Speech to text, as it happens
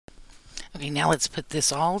Okay, now let's put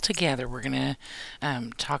this all together. We're going to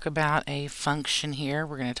talk about a function here.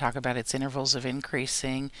 We're going to talk about its intervals of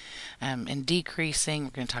increasing and decreasing. We're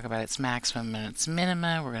going to talk about its maximum and its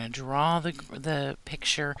minima. We're going to draw the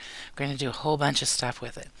picture. We're going to do a whole bunch of stuff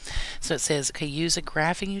with it. So it says, okay, use a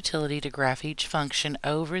graphing utility to graph each function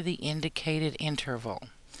over the indicated interval.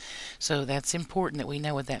 So that's important that we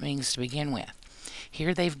know what that means to begin with.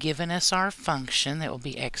 Here they've given us our function that will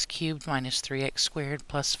be x cubed minus 3x squared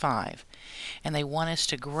plus 5. And they want us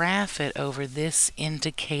to graph it over this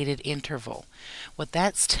indicated interval. What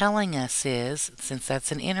that's telling us is, since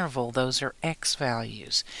that's an interval, those are x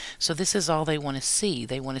values. So this is all they want to see.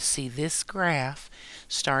 They want to see this graph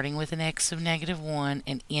starting with an x of -1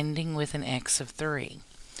 and ending with an x of 3.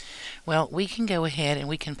 Well, we can go ahead and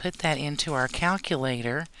we can put that into our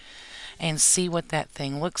calculator and see what that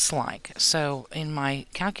thing looks like. So in my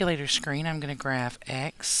calculator screen, I'm going to graph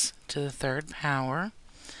x to the third power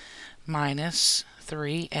minus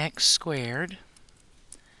 3x squared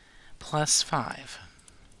plus 5.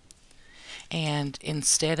 And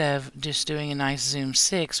instead of just doing a nice zoom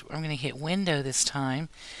 6, I'm going to hit window this time,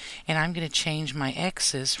 and I'm going to change my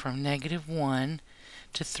x's from -1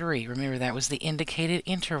 to 3. Remember, that was the indicated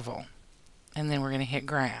interval. And then we're going to hit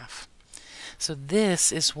graph. So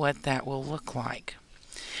this is what that will look like.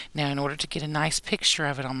 Now, in order to get a nice picture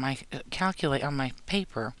of it on my on my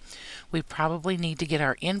paper, we probably need to get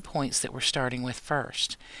our endpoints that we're starting with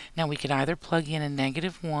first. Now, we could either plug in a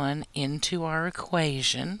 -1 into our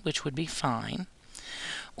equation, which would be fine,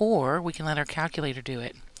 or we can let our calculator do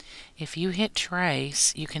it. If you hit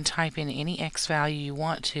trace, you can type in any x value you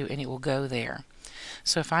want to, and it will go there.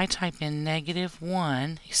 So if I type in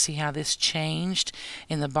 -1, you see how this changed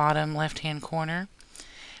in the bottom left-hand corner?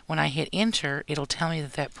 When I hit enter, it'll tell me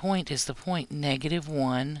that that point is the point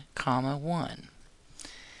 -1, 1.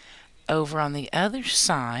 Over on the other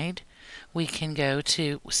side, we can go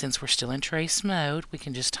to, since we're still in trace mode, we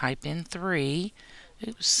can just type in 3.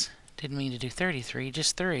 Oops, didn't mean to do 33,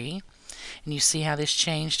 just 3. And you see how this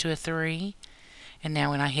changed to a 3? And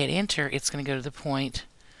now when I hit enter, it's going to go to the point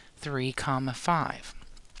 3, 5.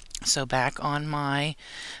 So back on my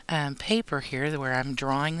paper here where I'm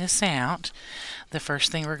drawing this out, the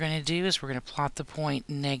first thing we're going to do is we're going to plot the point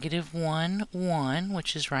 -1, 1,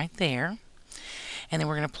 which is right there. And then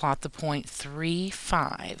we're going to plot the point 3,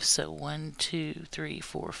 5. So 1, 2, 3,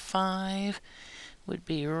 4, 5 would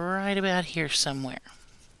be right about here somewhere.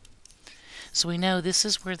 So we know this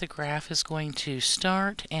is where the graph is going to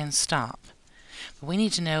start and stop. But we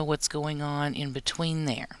need to know what's going on in between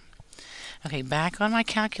there. Okay, back on my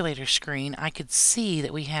calculator screen, I could see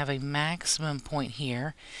that we have a maximum point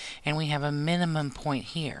here and we have a minimum point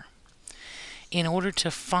here. In order to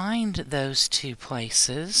find those two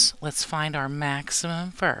places, let's find our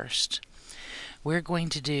maximum first. We're going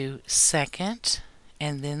to do second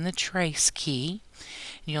and then the trace key.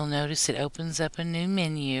 You'll notice it opens up a new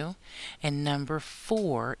menu, and number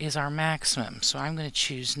 4 is our maximum. So I'm going to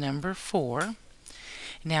choose number 4.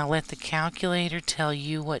 Now let the calculator tell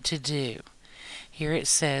you what to do. Here it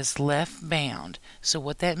says left bound. So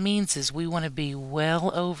what that means is we want to be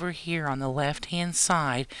well over here on the left hand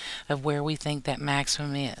side of where we think that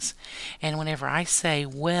maximum is. And whenever I say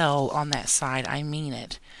well on that side, I mean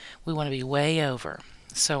it. We want to be way over.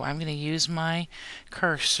 So I'm going to use my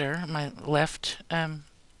cursor, my left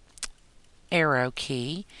arrow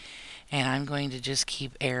key, and I'm going to just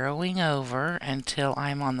keep arrowing over until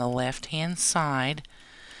I'm on the left hand side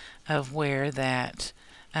of where that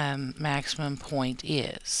maximum point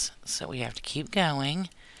is. So we have to keep going.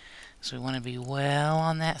 So we want to be well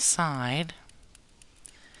on that side.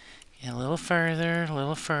 And a little further, a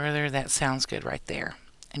little further. That sounds good right there.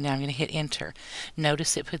 And now I'm going to hit enter.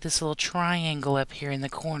 Notice it put this little triangle up here in the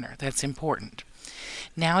corner. That's important.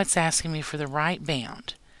 Now it's asking me for the right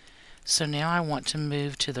bound. So now I want to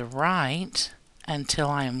move to the right until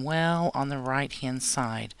I am well on the right hand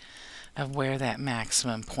side of where that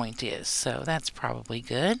maximum point is. So that's probably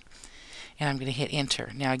good. And I'm going to hit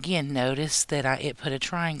enter. Now again, notice that it put a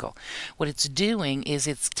triangle. What it's doing is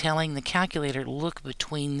it's telling the calculator, look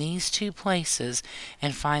between these two places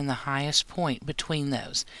and find the highest point between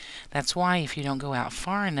those. That's why if you don't go out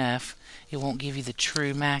far enough, it won't give you the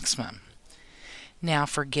true maximum. Now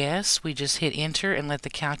for guess, we just hit enter and let the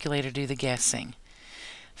calculator do the guessing.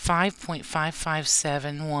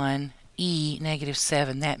 5.5571 e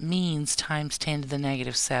 -7, that means times 10 to the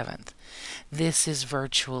 -7th. This is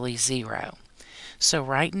virtually 0. So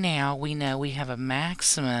right now we know we have a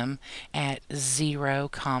maximum at 0,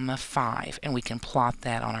 5, and we can plot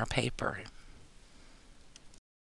that on our paper.